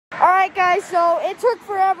Alright guys, so it took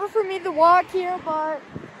forever for me to walk here, but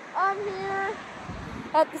I'm here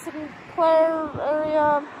at the Sinclair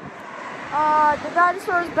area. The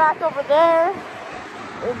dinosaur is back over there,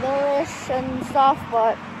 or there-ish and stuff,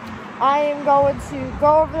 but I am going to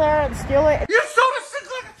go over there and steal it. You saw the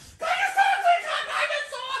Sinclair Dinosaur!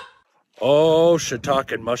 Oh,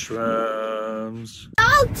 Shiitake Mushrooms.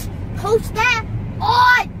 Don't post that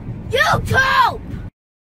on YouTube!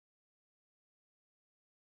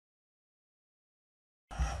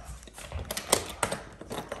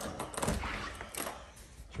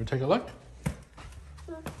 Should we take a look?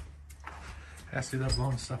 I see that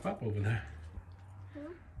blowing stuff up over there.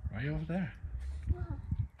 Right over there.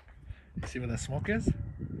 You see where that smoke is?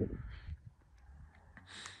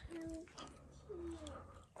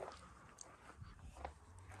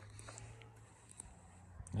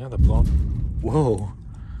 Yeah, they're blowing. Whoa.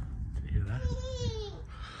 Did you hear that?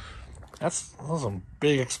 Those are some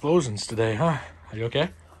big explosions today, huh? Are you okay?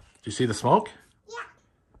 Do you see the smoke?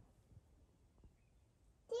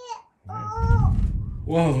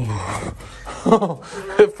 Whoa.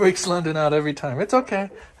 It freaks London out every time. It's okay.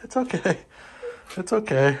 It's okay. It's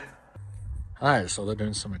okay. Alright, so they're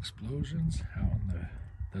doing some explosions out on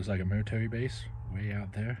there's like a military base way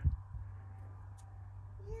out there.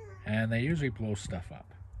 And they usually blow stuff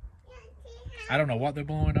up. I don't know what they're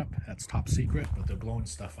blowing up. That's top secret, but they're blowing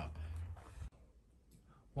stuff up.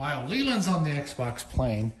 While Leland's on the Xbox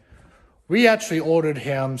playing, we actually ordered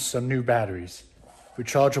him some new batteries.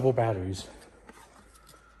 Rechargeable batteries.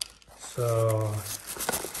 So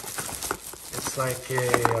it's like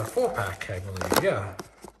a 4-pack, I believe, yeah.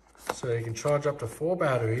 So you can charge up to 4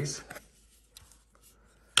 batteries.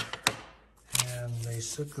 And they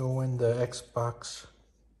should go in the Xbox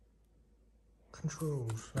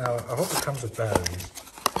controls. Now, I hope it comes with batteries.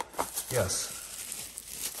 Yes.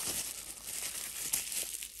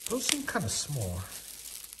 Those seem kind of small.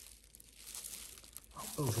 I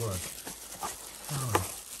hope those work. I don't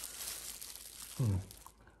know.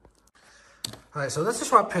 Alright, so this is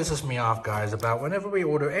what pisses me off, guys, about whenever we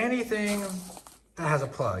order anything that has a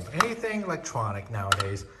plug. Anything electronic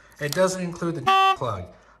nowadays, it doesn't include the plug.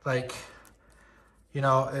 Like, you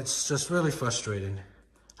know, it's just really frustrating.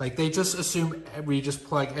 Like, they just assume we just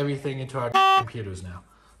plug everything into our computers now.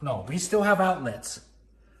 No, we still have outlets,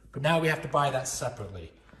 but now we have to buy that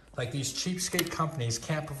separately. Like, these cheapskate companies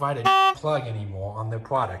can't provide a plug anymore on their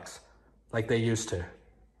products like they used to.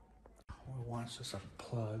 All I want is just a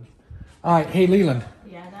plug. All right, hey Leland.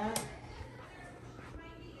 Yeah, Dad?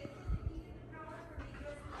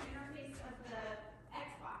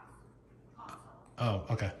 Oh,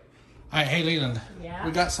 okay. All right, hey Leland. Yeah?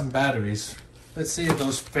 We got some batteries. Let's see if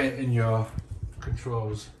those fit in your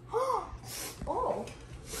controls. Oh.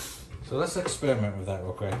 So let's experiment with that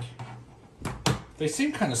real quick. They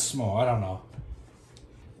seem kind of small, I don't know.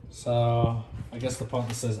 So I guess the part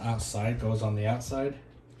that says outside goes on the outside.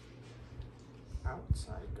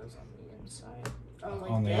 Outside goes on the inside. Oh,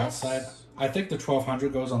 like on the this? outside. I think the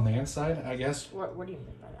 1200 goes on the inside, I guess. What do you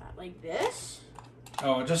mean by that? Like this?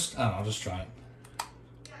 Oh, I don't know, just try it.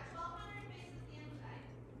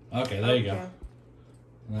 Okay, there you go.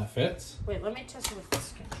 And that fits. Wait, let me test it with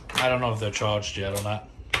this control. I don't know if they're charged yet or not.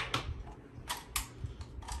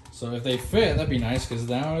 So if they fit, that'd be nice, because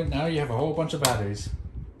now you have a whole bunch of batteries.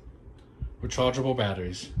 Rechargeable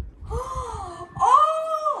batteries.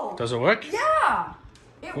 Oh! Does it work? Yeah!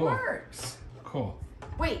 It Cool. works. Cool.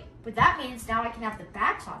 Wait, but that means now I can have the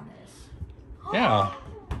backs on this. Yeah.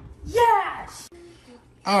 Yes!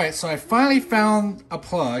 Alright, so I finally found a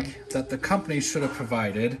plug that the company should have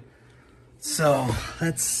provided. So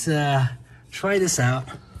let's try this out.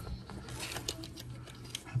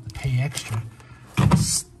 Have to pay extra.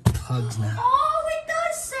 Plugs now. Oh, it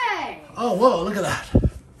does say! Oh, whoa, look at that.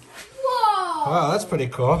 Whoa! Wow, that's pretty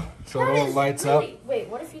cool. So it all lights up. Wait,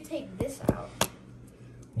 what if you take this out?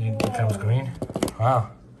 It becomes green.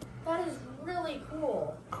 Wow. That is really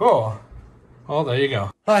cool. Cool. Oh, there you go.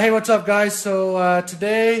 Hey, what's up, guys? So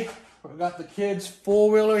today we got the kids'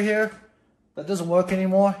 4-wheeler here. That doesn't work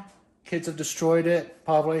anymore. Kids have destroyed it,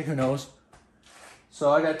 probably. Who knows?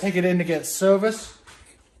 So I gotta take it in to get service.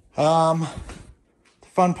 The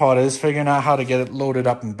fun part is figuring out how to get it loaded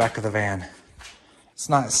up in the back of the van. It's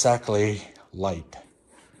not exactly light.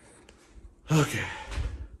 Okay.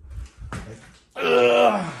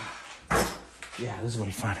 Yeah, this is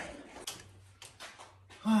really fun.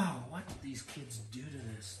 Oh, what did these kids do to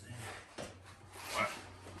this thing?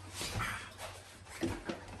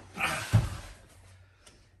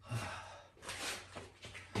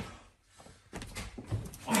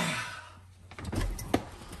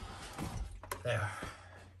 There.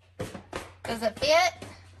 Does it fit?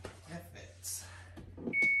 It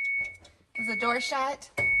door shut?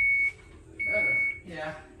 Better.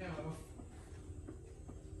 Yeah.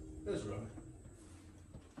 There's room.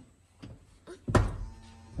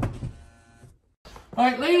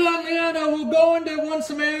 Alright, Layla and Leanna, we'll go in there, run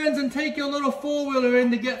some errands, and take your little four-wheeler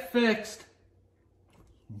in to get fixed.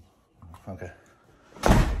 Okay.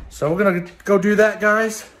 So we're gonna go do that,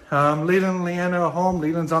 guys. Leland and Leanna are home.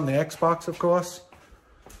 Leland's on the Xbox, of course.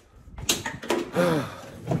 I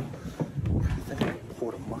think I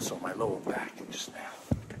pulled a muscle on my lower back just now.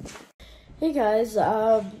 Hey guys,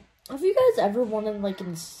 have you guys ever wanted like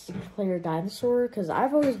a Sinclair Dinosaur? Because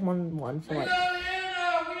I've always wanted one for like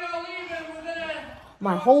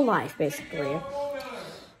my whole life, basically.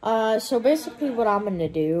 So basically what I'm gonna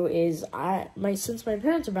do is since my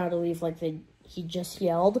parents are about to leave, like he just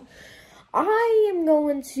yelled, I am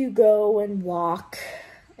going to go and walk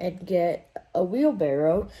and get a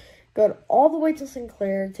wheelbarrow, go all the way to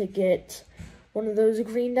Sinclair to get one of those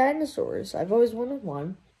green dinosaurs. I've always wanted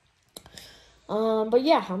one. But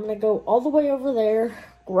yeah, I'm gonna go all the way over there,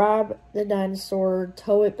 grab the dinosaur,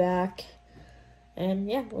 tow it back, and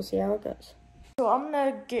yeah, we'll see how it goes. So I'm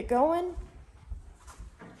gonna get going.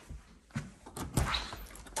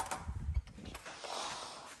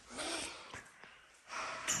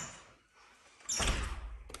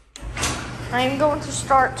 I am going to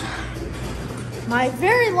start my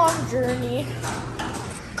very long journey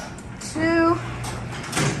to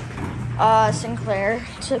Sinclair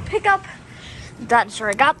to pick up the dinosaur.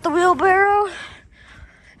 I got the wheelbarrow,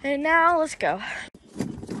 and now let's go.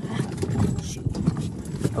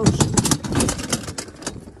 Oh shoot.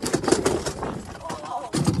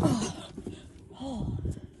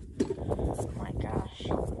 Oh my gosh.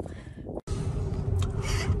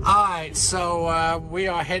 Alright, so we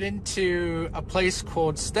are heading to a place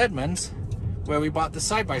called Stedman's, where we bought the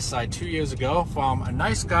side-by-side 2 years ago from a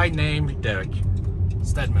nice guy named Derek.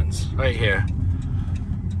 Stedman's, right here.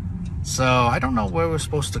 So, I don't know where we're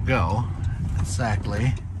supposed to go,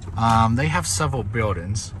 exactly. They have several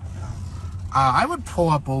buildings. I would pull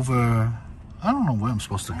up over, I don't know where I'm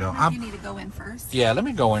supposed to go. You need to go in first. Yeah, let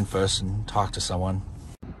me go in first and talk to someone.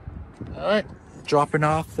 Alright, dropping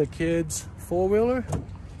off the kids' four-wheeler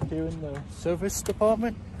here in the service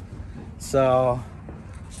department. So,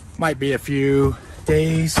 might be a few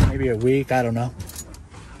days, maybe a week, I don't know.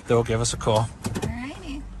 They'll give us a call.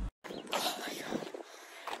 Alrighty. Oh my god.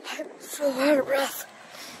 I'm so out of breath.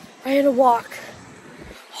 I had to walk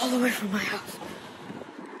all the way from my house.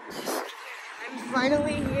 I'm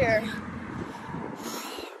finally here.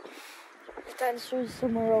 The dinosaur's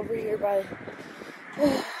somewhere over here by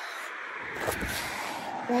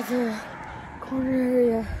the corner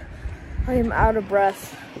area. I am out of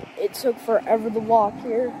breath. It took forever to walk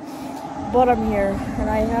here, but I'm here, and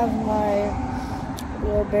I have my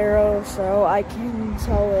wheelbarrow, so I can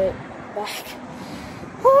tow it back.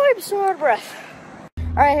 Oh, I'm so out of breath.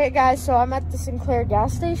 Alright, hey guys, so I'm at the Sinclair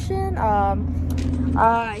gas station.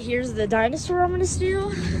 Here's the dinosaur I'm gonna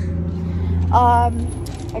steal. I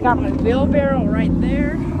got my wheelbarrow right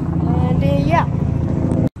there, and yeah.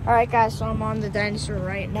 Alright guys, so I'm on the dinosaur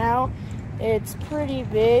right now. It's pretty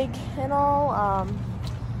big and all.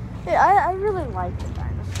 I really like the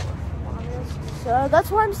dinosaur, if I'm honest. So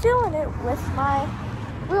that's why I'm stealing it with my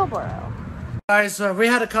wheelbarrow. Guys, we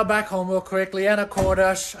had to come back home real quick. Leanna called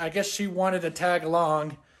us. I guess she wanted to tag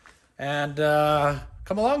along and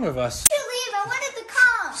come along with us. You leave. I wanted to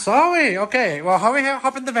come. Sorry. Okay. Well, hurry,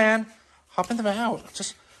 hop in the van. Hop in the van. Out.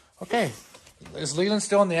 Just okay. Is Leland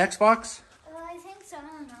still on the Xbox? I think so. I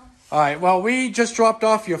don't know. All right. Well, we just dropped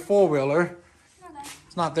off your four-wheeler. Okay.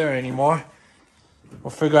 It's not there anymore. We'll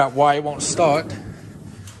figure out why it won't start,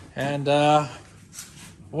 and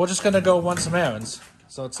we're just gonna go run some errands.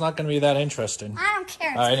 So it's not gonna be that interesting. I don't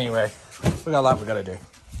care. Anyway, we got a lot we gotta do.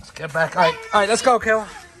 Let's get back. All right, let's go, Kill. All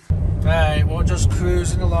right, we're just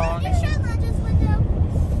cruising along.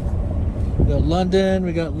 We got London.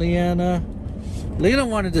 We got Leanna. Leanna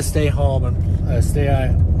wanted to stay home and stay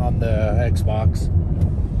on the Xbox.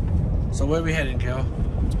 So where are we heading, Kill?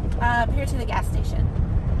 Here to the gas station.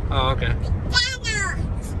 Oh, okay.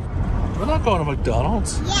 We're not going to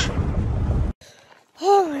McDonald's. Yeah.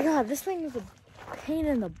 Oh my god, this thing is a pain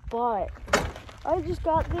in the butt. I just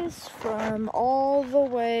got this from all the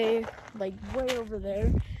way, like way over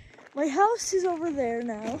there. My house is over there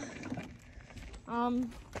now.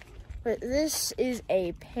 But this is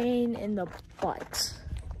a pain in the butt.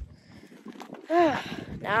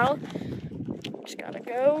 Now, just gotta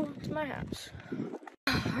go to my house.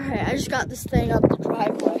 Alright, I just got this thing up the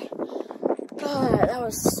driveway. God, that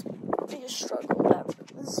was the biggest struggle ever.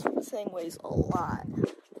 This thing weighs a lot.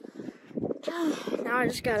 Now I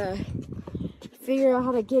just gotta figure out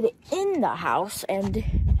how to get it in the house and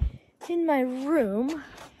in my room.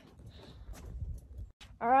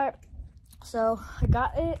 Alright, so I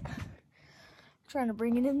got it. I'm trying to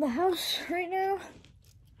bring it in the house right now.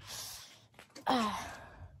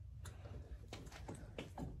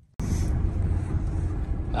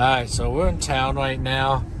 Alright, so we're in town right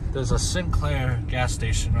now. There's a Sinclair gas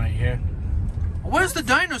station right here. Where's the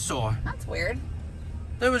dinosaur? That's weird.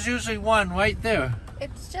 There was usually one right there.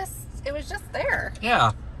 It was just there.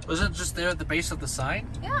 Yeah. Was it just there at the base of the sign?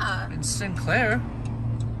 Yeah. In Sinclair?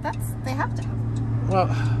 They have to have. Well,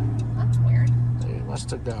 That's weird. they must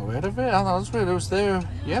have got rid of it. I don't know, it's weird. It was there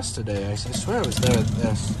yesterday. I swear it was there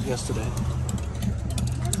yesterday.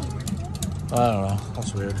 I don't know.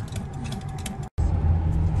 That's weird.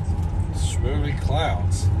 Swirly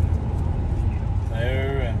clouds.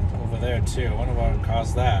 There and over there too. I wonder what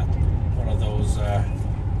caused that. One of those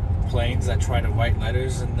planes that try to write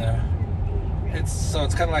letters in the... It's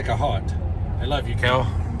kind of like a heart. I love you, Cal. Oh,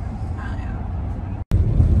 yeah.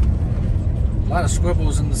 A lot of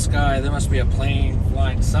scribbles in the sky. There must be a plane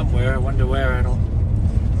flying somewhere. I wonder where. I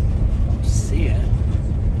don't see it.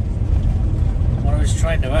 What I was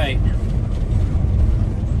trying to write.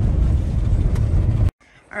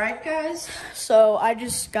 Alright guys, so I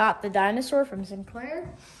just got the dinosaur from Sinclair.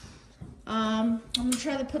 I'm gonna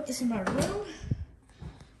try to put this in my room.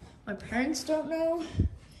 My parents don't know,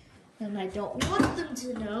 and I don't want them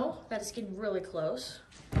to know that it's getting really close.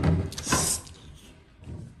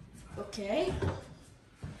 Okay.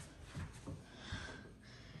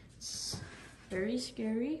 It's very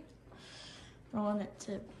scary. I don't want it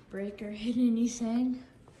to break or hit anything.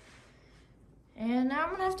 And now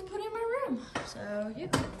I'm gonna have to put it in my room. So, yeah.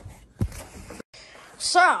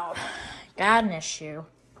 So, got an issue.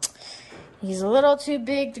 He's a little too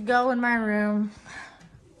big to go in my room.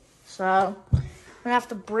 So, I'm gonna have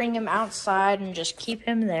to bring him outside and just keep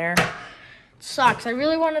him there. It sucks. I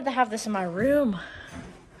really wanted to have this in my room.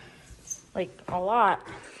 Like, a lot.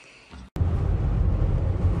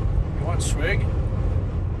 You want swig?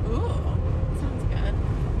 Ooh, sounds good.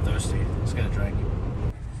 I'm thirsty. Let's get a drink.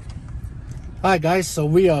 Alright guys, so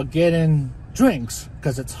we are getting drinks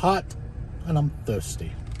because it's hot and I'm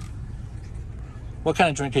thirsty. What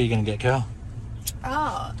kind of drink are you going to get, Cal?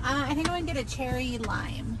 Oh, I think I'm gonna get a cherry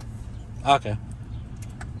lime. Okay.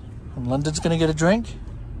 And London's going to get a drink.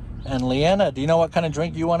 And Leanna, do you know what kind of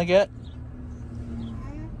drink you want to get?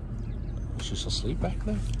 She's asleep back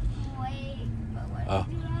there? Wait, but what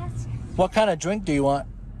did you ask? What kind of drink do you want?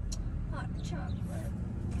 Hot chocolate.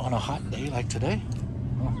 On a hot day like today?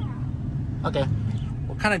 Oh. Okay.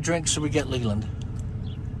 What kind of drink should we get Leland?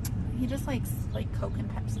 He just likes like Coke and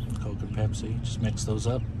Pepsi. Coke and Pepsi. Just mix those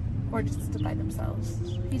up. Or just by themselves.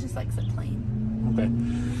 He just likes it plain. Okay.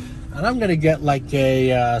 And I'm going to get like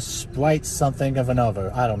a Sprite something of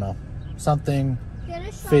another. I don't know. Something Get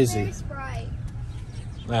a fizzy. Sprite.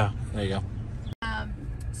 Yeah, there you go.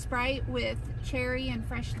 Sprite with cherry and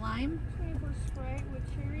fresh lime. Sprite with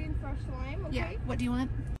cherry and fresh lime. Okay. Yeah. What do you want?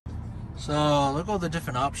 So, look at all the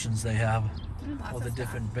different options they have. Lots All of the stuff.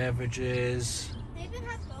 different beverages. They even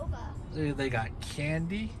have boba. They got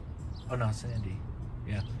candy. Oh, no, sandy.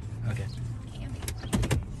 Yeah, okay. Candy.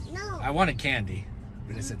 No. I wanted candy,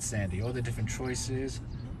 but it said sandy. All the different choices.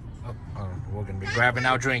 Oh, we're going to be grabbing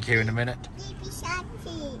our drink here in a minute. Baby shark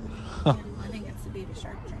tea. I think it's the baby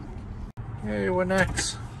shark drink. Hey, we're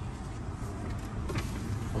next.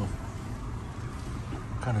 Oh.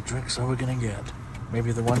 What kind of drinks are we going to get?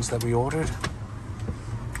 Maybe the ones that we ordered?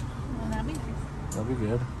 Well, that'd be nice. That'd be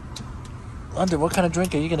good. London, what kind of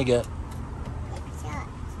drink are you going to get?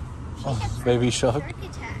 Oh, baby shark. Shark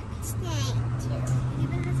attack. Snake too. It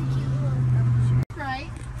even has a cute little Sprite.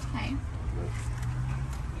 Okay.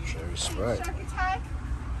 Cherry Sprite. Shark attack.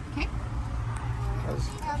 Okay.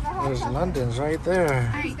 There's London's right there.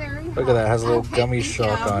 All right. Look at that. It has a little Okay, gummy thank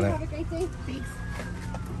shark you. on it. Have a great day. Thanks.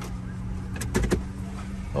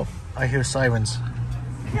 Oh, I hear sirens.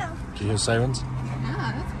 No. Do you hear sirens?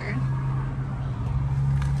 Ah, that's weird.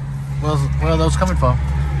 Where are those coming from?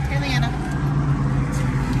 Here, Leanna.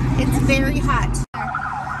 It's very hot.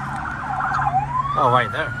 Oh, right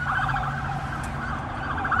there.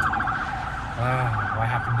 What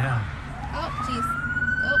happened now? Oh, jeez.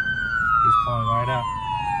 He's pulling right up.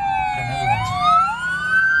 Another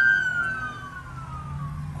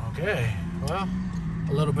one. Okay, well,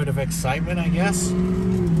 a little bit of excitement, I guess.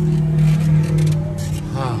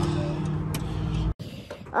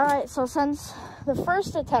 Alright, so since the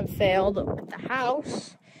first attempt failed at the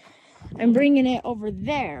house, I'm bringing it over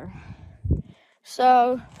there.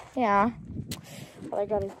 So, yeah. What I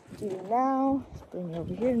gotta do now is bring it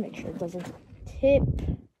over here to make sure it doesn't tip.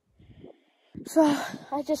 So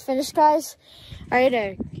I just finished, guys. I had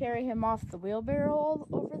to carry him off the wheelbarrow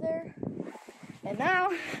over there. And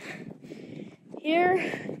now, here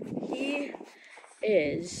he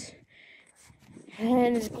is.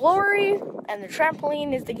 And his glory, and the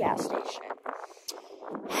trampoline is the gas station.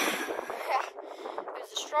 Yeah, it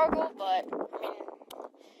was a struggle, but I mean,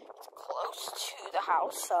 it's close to the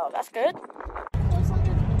house, so that's good.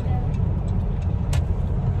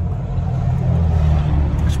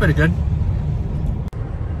 It's pretty good.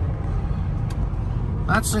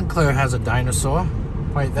 That Sinclair has a dinosaur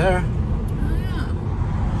right there. Oh, yeah.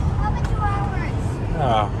 How about 2 hours?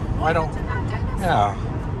 Yeah, why don't... Yeah.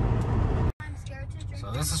 I'm scared to drink.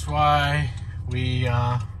 So this is why we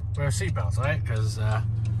wear seatbelts, right? Because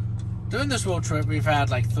during this road trip, we've had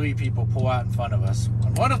like 3 people pull out in front of us.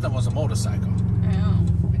 And one of them was a motorcycle. Yeah.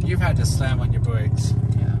 And you've had to slam on your brakes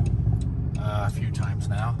Yeah. a few times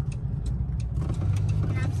now.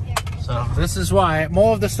 And I'm scared. So this is why,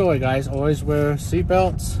 more of the story, guys, always wear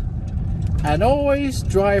seatbelts and always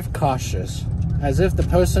drive cautious, as if the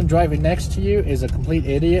person driving next to you is a complete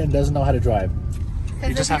idiot and doesn't know how to drive.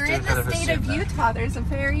 You just Because if have you're to in kind of the state assume of that. Utah, there's a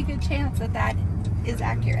very good chance that that is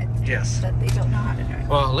accurate. Yes. That they don't know how to drive.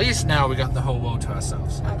 Well, at least now we got the whole road to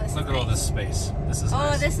ourselves. Oh, this Look is at all nice. this space. This is Oh,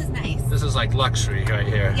 nice. this is nice. This is like luxury right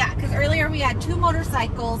here. Yeah, because earlier we had 2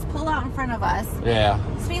 motorcycles pull out in front of us. Yeah.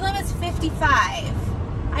 Speed limit's 55.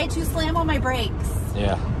 I had to slam on my brakes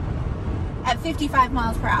Yeah. at 55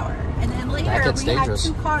 miles per hour. And then later That gets we dangerous.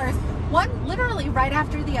 had 2 cars, one literally right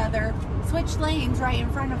after the other, switched lanes right in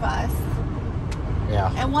front of us.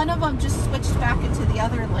 Yeah. And one of them just switched back into the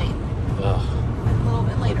other lane Ugh. a little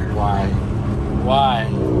bit later. Why? Why?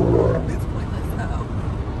 It's pointless though.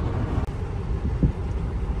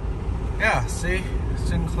 Yeah, see?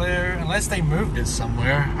 Sinclair, unless they moved it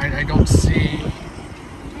somewhere, I don't see.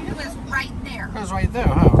 It was right there. It was right there,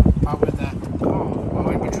 huh? How would that? Oh,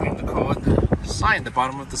 in between the car and the sign, the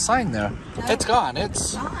bottom of the sign there. It's gone.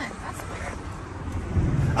 It's. Gone. That's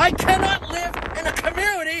weird. I cannot live in a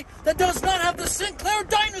community that does not have the Sinclair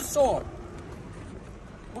Dinosaur.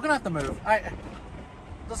 We're gonna have to move.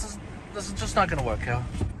 This is just not gonna work out.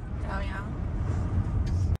 Oh yeah.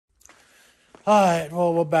 All right,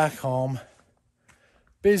 well, we're back home.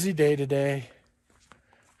 Busy day today.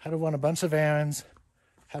 Had to run a bunch of errands.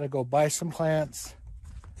 Had to go buy some plants.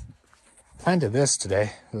 Planted this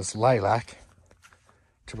today, this lilac,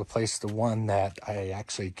 to replace the one that I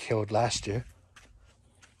actually killed last year.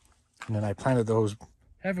 And then I planted those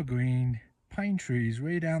evergreen pine trees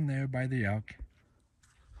way down there by the elk.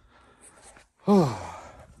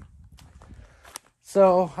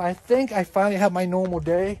 So I think I finally have my normal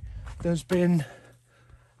day. There's been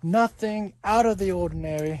nothing out of the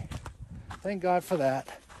ordinary. Thank God for that.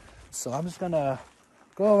 So I'm just gonna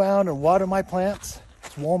go around and water my plants.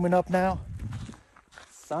 It's warming up now.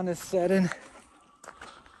 Sun is setting.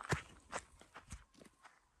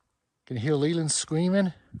 Can hear Leland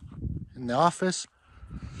screaming in the office.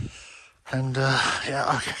 And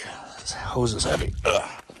yeah, okay, this hose is heavy.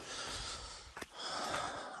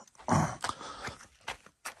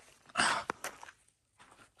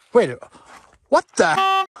 Wait, what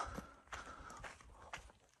the?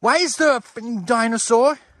 Why is there a freaking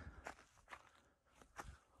dinosaur?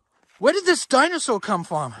 Where did this dinosaur come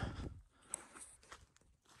from?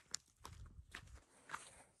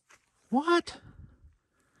 What?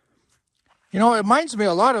 You know, it reminds me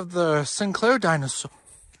a lot of the Sinclair Dinosaur.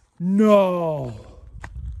 No.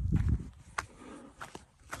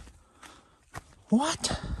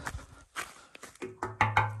 What?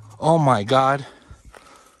 Oh my God.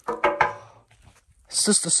 Is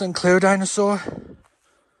this the Sinclair Dinosaur?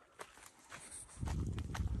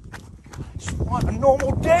 I just want a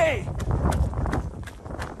normal day.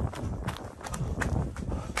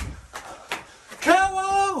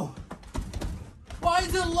 Carol! Why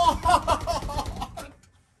is it locked?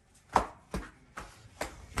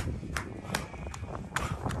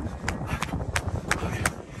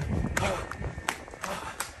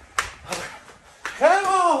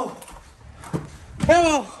 Carol!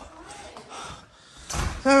 Carol!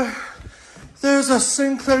 There's a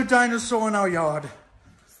Sinclair Dinosaur in our yard.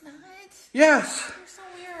 It's not. Yes. You're so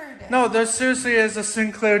weird. No, there seriously is a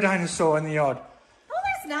Sinclair Dinosaur in the yard. No,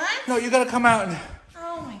 there's not. No, you gotta come out and...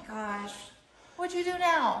 Oh my gosh. What'd you do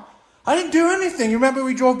now? I didn't do anything. You remember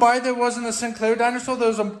we drove by, there wasn't a Sinclair Dinosaur? There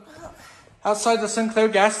was a... Outside the Sinclair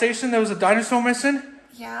gas station, there was a dinosaur missing.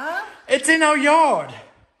 Yeah? It's in our yard.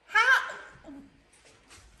 How?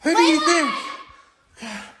 Who do you think?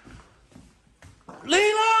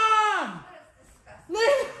 Leland!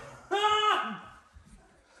 Leland!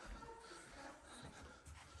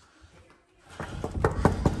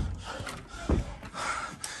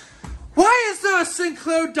 got a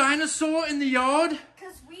Sinclair Dinosaur in the yard?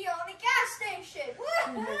 Because we own a gas station.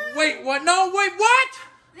 Wait, what? No, wait, what?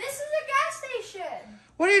 This is a gas station.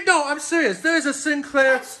 What do you know? I'm serious. There's a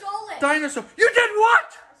Sinclair I stole it. Dinosaur. You did what?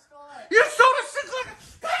 I stole it. You stole a Sinclair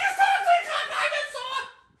Dinosaur!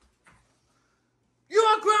 You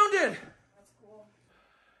are grounded. That's cool.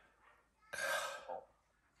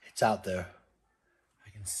 It's out there. I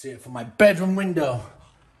can see it from my bedroom window.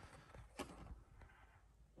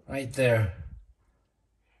 Right there.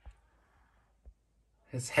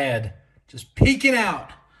 His head just peeking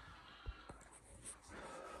out.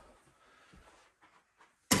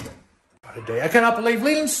 What a day. I cannot believe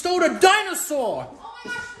Leland stole a dinosaur. Oh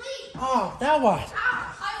my gosh, wait. Oh, now what? So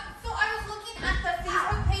I was looking at the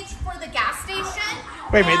Facebook page for the gas station.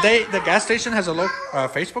 Wait a minute, the gas station has a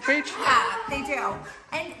Facebook page? Yeah, they do.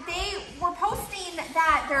 And they were posting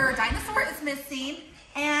that their dinosaur is missing,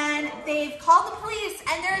 and they've called the police,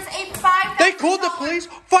 and there's a $5,000. They called the police?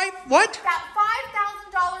 What? That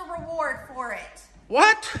 $5,000 reward for it.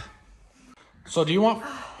 What? So do you want?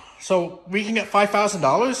 So we can get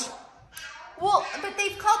 $5,000? Well, but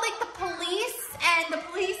they've called like the police, and the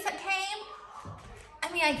police that came.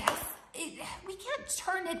 I mean, I guess we can't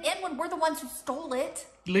turn it in when we're the ones who stole it.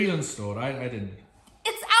 Leland stole it. I didn't.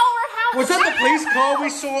 It's our house. Was that the police car we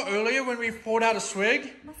saw earlier when we poured out a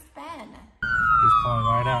swig? Must have been. He's pulling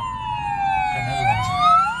right out.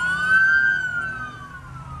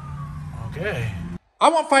 Okay. I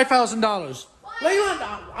want $5,000. Leland,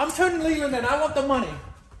 I'm turning Leland in. I want the money.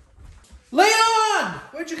 Leland!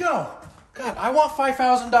 Where'd you go? God, I want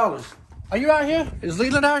 $5,000. Are you out here? Is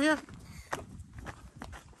Leland out here?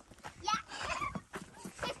 Yeah.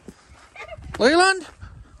 Leland?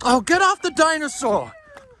 Oh, get off the dinosaur.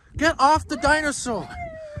 Get off the dinosaur.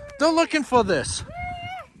 They're looking for this.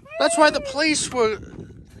 That's why the police were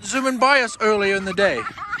zooming by us earlier in the day.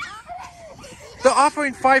 They're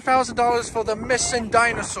offering $5,000 for the missing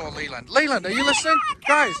dinosaur, Leland. Leland, are you listening?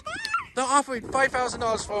 Guys, they're offering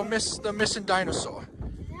 $5,000 for the missing dinosaur.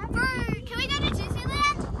 Can we go to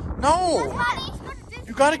Disneyland? No.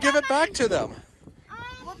 You got to give it back to them.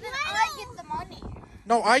 Well, then I get the money.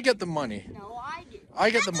 No, I get the money. No, I do. I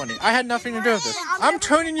get the money. I had nothing to do with this. I'm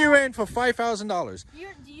turning you in for $5,000.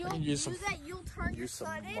 You'll use some- you'll turn Use some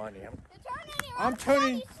son in? money. You're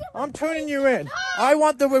turning me I'm around. turning you in. I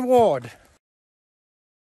want the reward.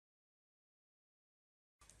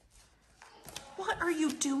 What are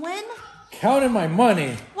you doing? Counting my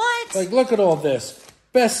money. What? Like, look at all this.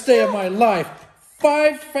 Best day of my life.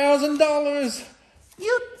 $5,000.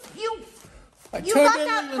 You I got turned in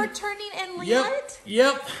that Leland. for turning in Leland?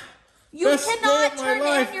 Yep. You Best day cannot of my turn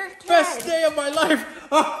life. in your kid. Best day of my life.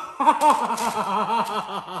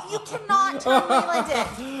 You cannot turn Leland in.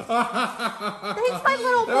 He's my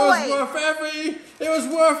little boy. It was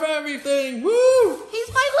worth everything. Woo! He's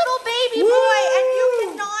my little baby Woo! boy, and you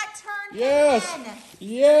cannot turn Yes. him in.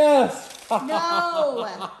 Yes. No.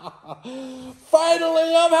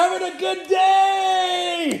 Finally, I'm having a good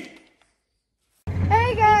day.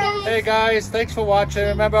 Hey guys! Hey guys, thanks for watching.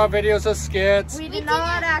 Remember our videos are skits. We did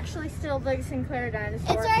not actually steal the Sinclair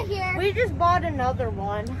Dinosaur. It's right here. We just bought another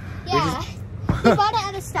one. Yeah. We bought it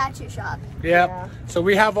at a statue shop. Yep. Yeah. So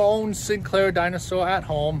we have our own Sinclair Dinosaur at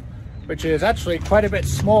home, which is actually quite a bit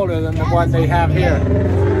smaller than the one they have here.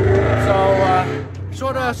 So be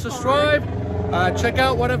sure to subscribe, check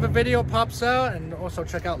out whatever video pops out, and also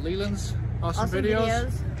check out Leland's awesome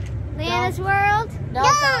videos. Leanna's World. No,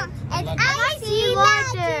 Yeah. And I see you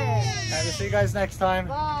watching. And we'll see you guys next time.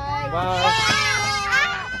 Bye. Bye.